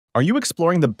Are you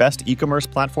exploring the best e-commerce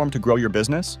platform to grow your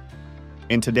business?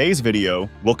 In today's video,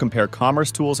 we'll compare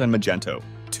Commercetools and Magento,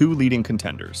 two leading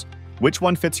contenders. Which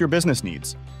one fits your business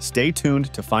needs? Stay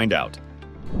tuned to find out.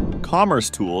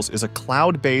 Commercetools is a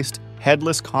cloud-based,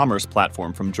 headless commerce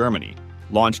platform from Germany,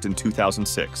 launched in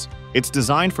 2006. It's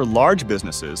designed for large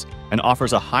businesses and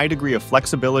offers a high degree of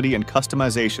flexibility and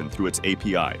customization through its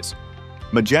APIs.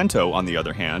 Magento, on the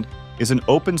other hand, is an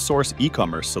open-source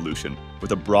e-commerce solution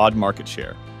with a broad market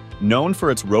share. Known for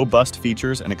its robust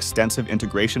features and extensive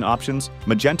integration options,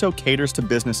 Magento caters to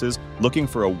businesses looking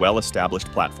for a well-established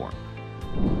platform.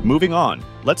 Moving on,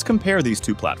 let's compare these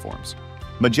two platforms.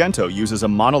 Magento uses a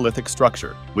monolithic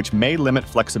structure, which may limit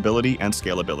flexibility and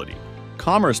scalability.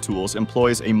 Commercetools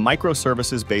employs a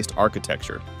microservices-based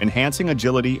architecture, enhancing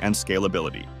agility and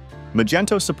scalability.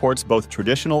 Magento supports both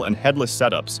traditional and headless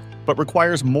setups, but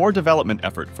requires more development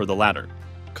effort for the latter.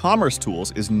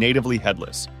 Commercetools is natively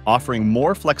headless, offering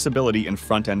more flexibility in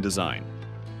front-end design.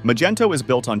 Magento is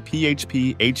built on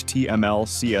PHP, HTML,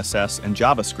 CSS, and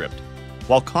JavaScript,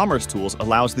 while Commercetools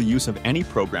allows the use of any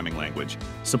programming language,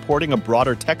 supporting a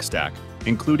broader tech stack,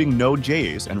 including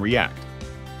Node.js and React.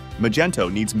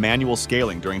 Magento needs manual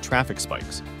scaling during traffic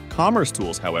spikes.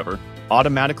 Commercetools, however,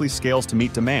 automatically scales to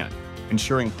meet demand,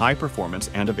 ensuring high performance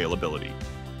and availability.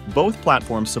 Both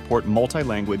platforms support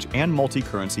multi-language and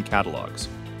multi-currency catalogs.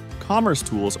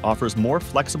 Commercetools offers more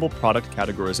flexible product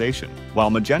categorization, while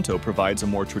Magento provides a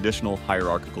more traditional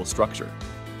hierarchical structure.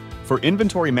 For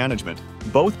inventory management,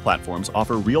 both platforms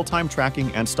offer real-time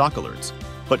tracking and stock alerts,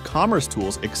 but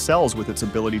Commercetools excels with its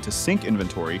ability to sync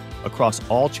inventory across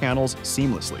all channels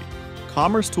seamlessly.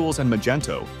 Commercetools and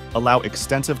Magento allow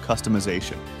extensive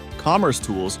customization.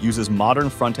 Commercetools uses modern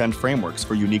front-end frameworks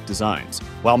for unique designs,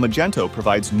 while Magento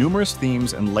provides numerous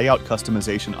themes and layout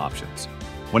customization options.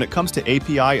 When it comes to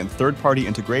API and third-party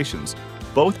integrations,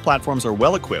 both platforms are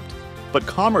well-equipped, but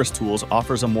Commercetools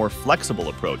offers a more flexible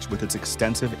approach with its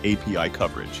extensive API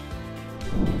coverage.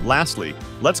 Lastly,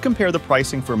 let's compare the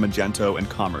pricing for Magento and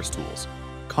Commercetools.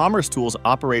 Commercetools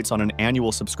operates on an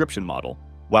annual subscription model,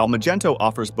 while Magento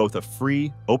offers both a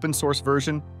free, open-source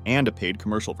version and a paid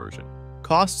commercial version.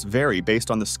 Costs vary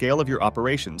based on the scale of your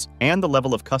operations and the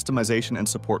level of customization and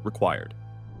support required.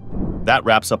 That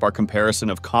wraps up our comparison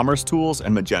of Commercetools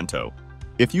and Magento.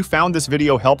 If you found this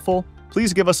video helpful,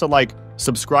 please give us a like,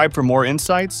 subscribe for more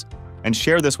insights, and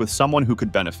share this with someone who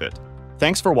could benefit.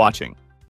 Thanks for watching.